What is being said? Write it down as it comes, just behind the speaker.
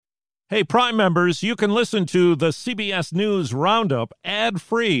Hey, Prime members, you can listen to the CBS News Roundup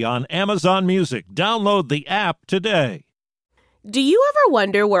ad-free on Amazon Music. Download the app today. Do you ever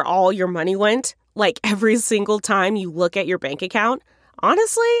wonder where all your money went? Like every single time you look at your bank account?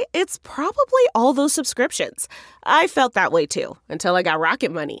 Honestly, it's probably all those subscriptions. I felt that way too, until I got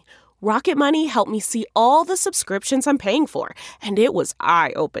Rocket Money. Rocket Money helped me see all the subscriptions I'm paying for, and it was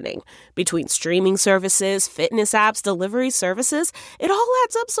eye-opening. Between streaming services, fitness apps, delivery services, it all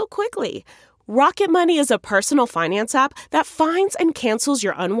adds up so quickly. Rocket Money is a personal finance app that finds and cancels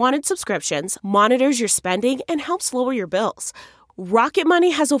your unwanted subscriptions, monitors your spending, and helps lower your bills. Rocket Money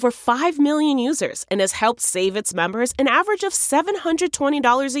has over 5 million users and has helped save its members an average of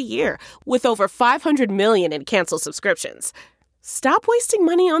 $720 a year, with over 500 million in canceled subscriptions. Stop wasting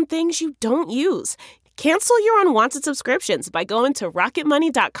money on things you don't use. Cancel your unwanted subscriptions by going to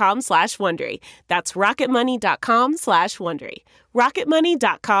rocketmoney.com/Wondery. That's rocketmoney.com/Wondery.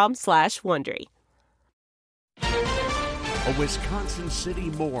 rocketmoney.com/Wondery. A Wisconsin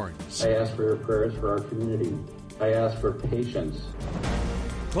city mourns. I ask for your prayers for our community. I ask for patience.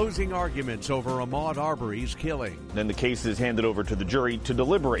 Closing arguments over Ahmaud Arbery's killing. Then the case is handed over to the jury to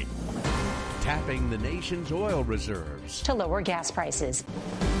deliberate. Tapping the nation's oil reserves to lower gas prices.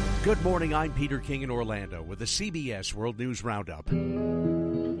 Good morning, I'm Peter King in Orlando with the CBS World News Roundup.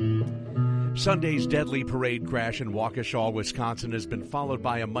 Sunday's deadly parade crash in Waukesha, Wisconsin has been followed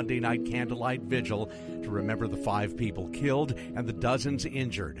by a Monday night candlelight vigil to remember the 5 people killed and the dozens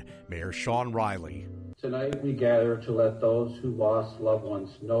injured. Mayor Sean Riley. Tonight we gather to let those who lost loved ones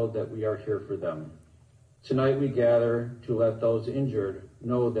know that we are here for them. Tonight we gather to let those injured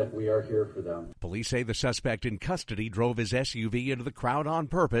know that we are here for them. Police say the suspect in custody drove his SUV into the crowd on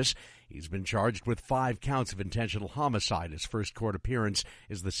purpose. He's been charged with 5 counts of intentional homicide. His first court appearance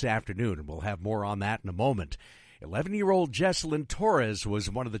is this afternoon, and we'll have more on that in a moment. 11-year-old Jesselyn Torres was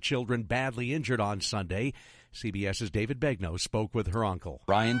one of the children badly injured on Sunday. CBS's David Begnaud spoke with her uncle.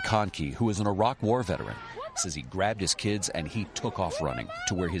 Ryan Conkey, who is an Iraq War veteran, says he grabbed his kids and he took off running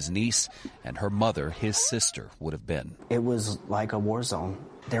to where his niece and her mother, his sister, would have been. It was like a war zone.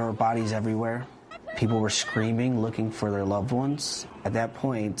 There were bodies everywhere. People were screaming, looking for their loved ones. At that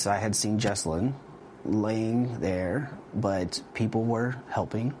point, I had seen Jesselyn laying there, but people were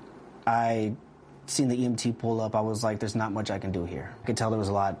helping. I seen the EMT pull up. I was like, there's not much I can do here. I could tell there was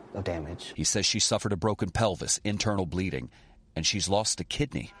a lot of damage. He says she suffered a broken pelvis, internal bleeding, and she's lost a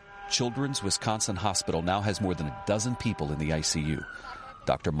kidney. Children's Wisconsin Hospital now has more than a dozen people in the ICU.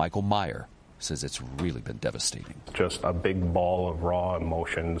 Dr. Michael Meyer says it's really been devastating. Just a big ball of raw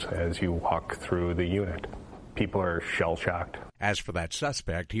emotions as you walk through the unit. People are shell-shocked. As for that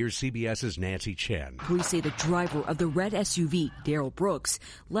suspect, here's CBS's Nancy Chen. Police say the driver of the red SUV, Daryl Brooks,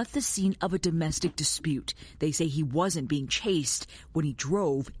 left the scene of a domestic dispute. They say he wasn't being chased when he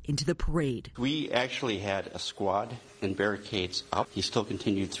drove into the parade. We actually had a squad and barricades up. He still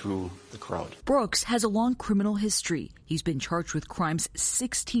continued through the crowd. Brooks has a long criminal history. He's been charged with crimes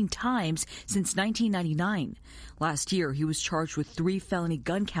 16 times since 1999. Last year, he was charged with 3 felony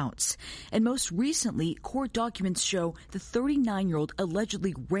gun counts. And most recently, court documents show the 39-year-old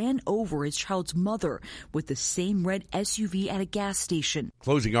allegedly ran over his child's mother with the same red SUV at a gas station.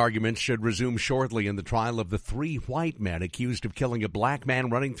 Closing arguments should resume shortly in the trial of the 3 white men accused of killing a black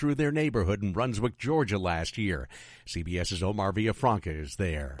man running through their neighborhood in Brunswick, Georgia last year. CBS's Omar Villafranca is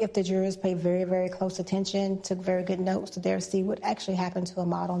there. If the jurors pay very, very close attention, took very good notes to there see what actually happened to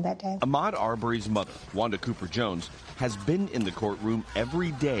Ahmaud on that day. Ahmaud Arbery's mother, Wanda Cooper Jones, has been in the courtroom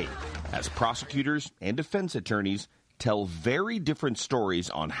every day as prosecutors and defense attorneys tell very different stories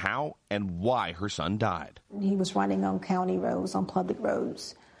on how and why her son died. He was running on county roads, on public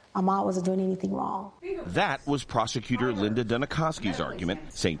roads. Ahmaud wasn't doing anything wrong. That was prosecutor Linda Dunikoski's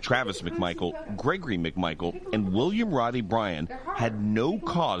argument, saying Travis McMichael, Gregory McMichael, and William Roddy Bryan had no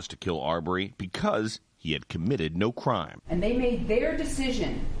cause to kill Arbery because he had committed no crime. And they made their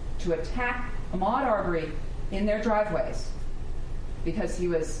decision to attack Ahmaud Arbery in their driveways because he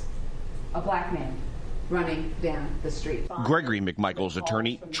was a black man running down the street. Gregory McMichael's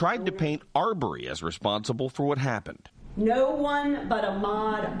attorney tried to paint Arbery as responsible for what happened. No one but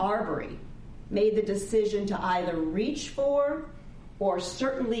Ahmaud Arbery made the decision to either reach for or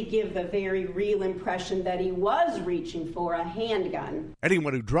certainly give the very real impression that he was reaching for a handgun.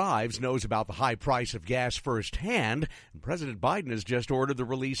 Anyone who drives knows about the high price of gas firsthand. President Biden has just ordered the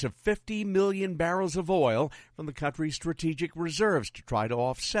release of 50 million barrels of oil from the country's strategic reserves to try to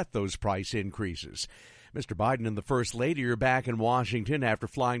offset those price increases. Mr. Biden and the First Lady are back in Washington after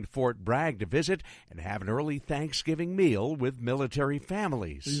flying to Fort Bragg to visit and have an early Thanksgiving meal with military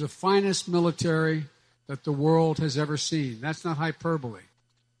families. These are the finest military that the world has ever seen. That's not hyperbole.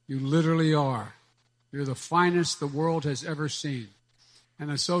 You literally are. You're the finest the world has ever seen. And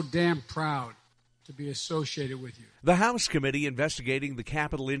I'm so damn proud to be associated with you. The House committee investigating the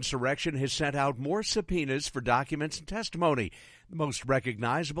Capitol insurrection has sent out more subpoenas for documents and testimony. The most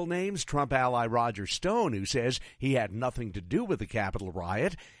recognizable names, Trump ally Roger Stone, who says he had nothing to do with the Capitol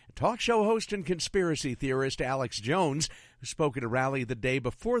riot, and talk show host and conspiracy theorist Alex Jones, who spoke at a rally the day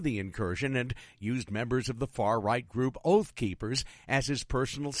before the incursion and used members of the far-right group Oath Keepers as his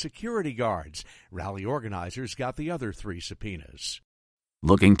personal security guards. Rally organizers got the other 3 subpoenas.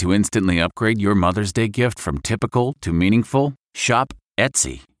 Looking to instantly upgrade your Mother's Day gift from typical to meaningful? Shop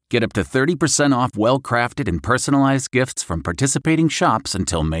Etsy. Get up to 30% off well-crafted and personalized gifts from participating shops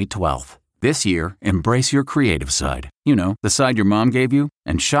until May 12th. This year, embrace your creative side. You know, the side your mom gave you.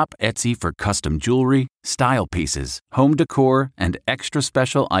 And shop Etsy for custom jewelry, style pieces, home decor, and extra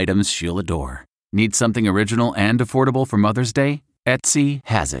special items she'll adore. Need something original and affordable for Mother's Day? Etsy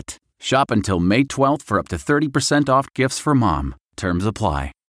has it. Shop until May 12th for up to 30% off gifts for mom. Terms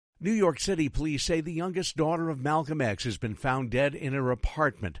apply. New York City police say the youngest daughter of Malcolm X has been found dead in her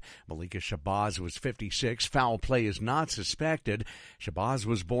apartment. Malika Shabazz was 56. Foul play is not suspected. Shabazz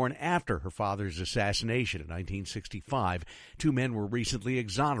was born after her father's assassination in 1965. 2 men were recently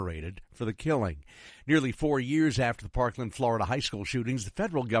exonerated for the killing. Nearly 4 years after the Parkland, Florida high school shootings, the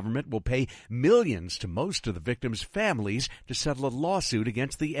federal government will pay millions to most of the victims' families to settle a lawsuit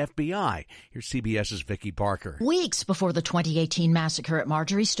against the FBI. Here's CBS's Vicki Barker. Weeks before the 2018 massacre at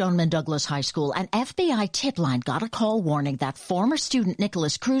Marjorie Stoneman Douglas High School, an FBI tip line got a call warning that former student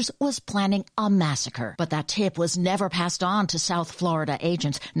Nicholas Cruz was planning a massacre. But that tip was never passed on to South Florida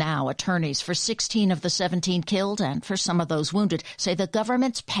agents. Now, attorneys for 16 of the 17 killed and for some of those wounded say the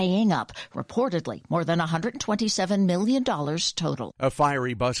government's paying up, reportedly more than $127 million total. A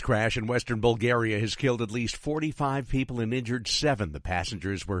fiery bus crash in western Bulgaria has killed at least 45 people and injured 7. The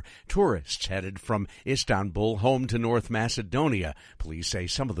passengers were tourists headed from Istanbul home to North Macedonia. Police say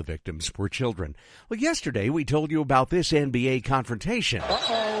some of the victims were children. Well, yesterday we told you about this NBA confrontation.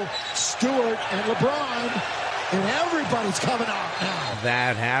 Stewart and LeBron. And everybody's coming out now.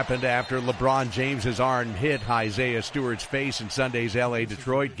 That happened after LeBron James's arm hit Isaiah Stewart's face in Sunday's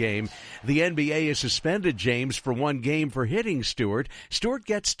L.A.-Detroit game. The NBA has suspended James for 1 game for hitting Stewart. Stewart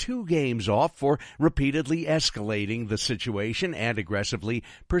gets 2 games off for repeatedly escalating the situation and aggressively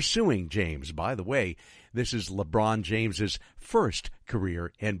pursuing James. By the way, this is LeBron James's first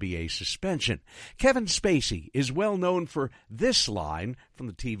career NBA suspension. Kevin Spacey is well known for this line from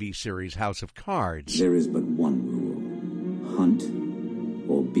the TV series House of Cards. There is but one rule: hunt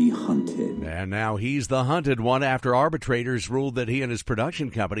or be hunted. And now he's the hunted one after arbitrators ruled that he and his production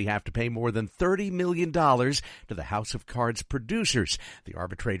company have to pay more than $30 million to the House of Cards producers. The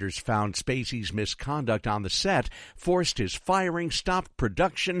arbitrators found Spacey's misconduct on the set forced his firing, stopped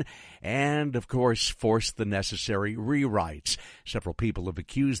production, and, of course, forced the necessary rewrites. Several people have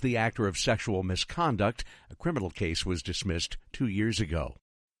accused the actor of sexual misconduct. A criminal case was dismissed 2 years ago.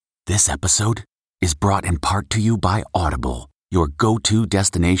 This episode is brought in part to you by Audible, your go-to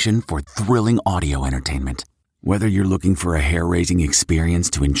destination for thrilling audio entertainment. Whether you're looking for a hair-raising experience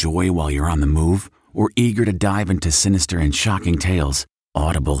to enjoy while you're on the move or eager to dive into sinister and shocking tales,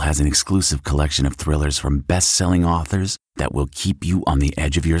 Audible has an exclusive collection of thrillers from best-selling authors that will keep you on the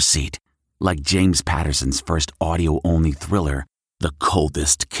edge of your seat. Like James Patterson's first audio-only thriller, The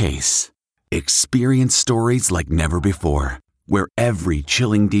Coldest Case. Experience stories like never before, where every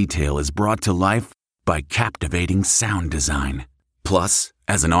chilling detail is brought to life by captivating sound design. Plus,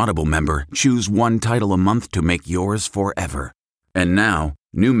 as an Audible member, choose 1 title a month to make yours forever. And now,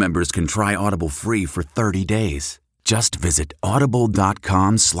 new members can try Audible free for 30 days. Just visit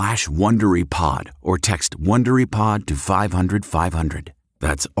audible.com/WonderyPod or text WonderyPod to 500-500.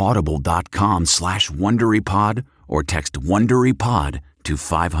 That's audible.com/WonderyPod or text WonderyPod to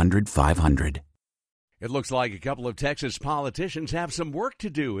 500-500. It looks like a couple of Texas politicians have some work to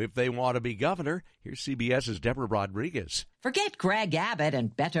do if they want to be governor. Here's CBS's Deborah Rodriguez. Forget Greg Abbott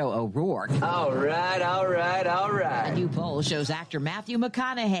and Beto O'Rourke. All right. A new poll shows actor Matthew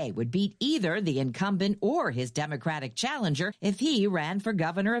McConaughey would beat either the incumbent or his Democratic challenger if he ran for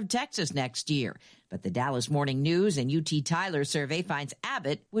governor of Texas next year. But the Dallas Morning News and UT Tyler survey finds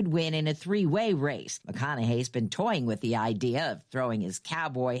Abbott would win in a 3-way race. McConaughey's been toying with the idea of throwing his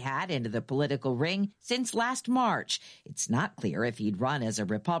cowboy hat into the political ring since last March. It's not clear if he'd run as a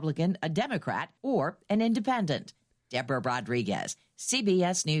Republican, a Democrat, or an independent. Deborah Rodriguez,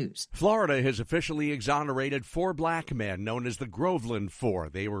 CBS News. Florida has officially exonerated 4 black men known as the Groveland Four.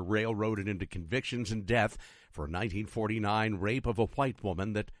 They were railroaded into convictions and death for a 1949 rape of a white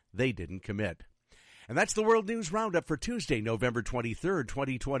woman that they didn't commit. And that's the World News Roundup for Tuesday, November 23rd,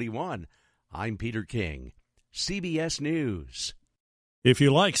 2021. I'm Peter King, CBS News. If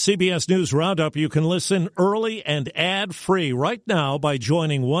you like CBS News Roundup, you can listen early and ad-free right now by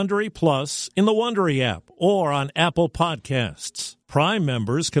joining Wondery Plus in the Wondery app or on Apple Podcasts. Prime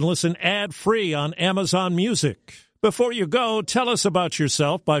members can listen ad-free on Amazon Music. Before you go, tell us about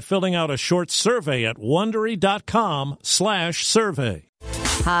yourself by filling out a short survey at Wondery.com/survey.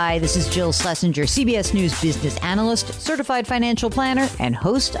 Hi, this is Jill Schlesinger, CBS News business analyst, certified financial planner, and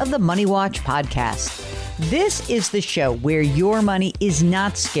host of the Money Watch podcast. This is the show where your money is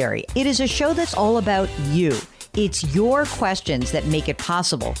not scary. It is a show that's all about you. It's your questions that make it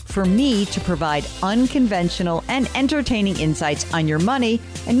possible for me to provide unconventional and entertaining insights on your money,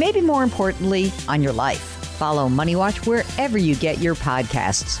 and maybe more importantly, on your life. Follow Money Watch wherever you get your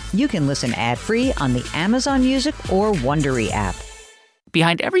podcasts. You can listen ad-free on the Amazon Music or Wondery app.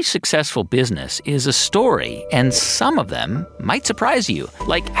 Behind every successful business is a story, and some of them might surprise you,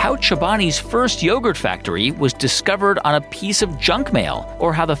 like how Chobani's first yogurt factory was discovered on a piece of junk mail,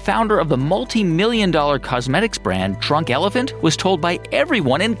 or how the founder of the multi-million-dollar cosmetics brand Drunk Elephant was told by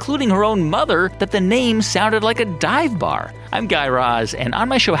everyone, including her own mother, that the name sounded like a dive bar. I'm Guy Raz, and on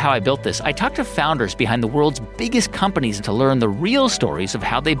my show How I Built This, I talk to founders behind the world's biggest companies to learn the real stories of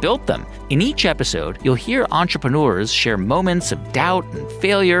how they built them. In each episode, you'll hear entrepreneurs share moments of doubt and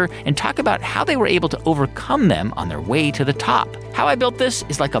failure and talk about how they were able to overcome them on their way to the top. How I Built This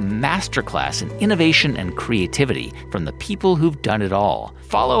is like a masterclass in innovation and creativity from the people who've done it all.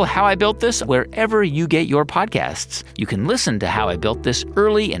 Follow How I Built This wherever you get your podcasts. You can listen to How I Built This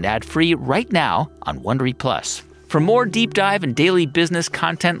early and ad-free right now on Wondery Plus. For more deep dive and daily business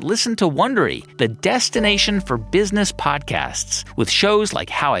content, listen to Wondery, the destination for business podcasts. With shows like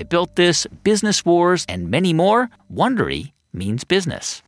How I Built This, Business Wars, and many more, Wondery means business.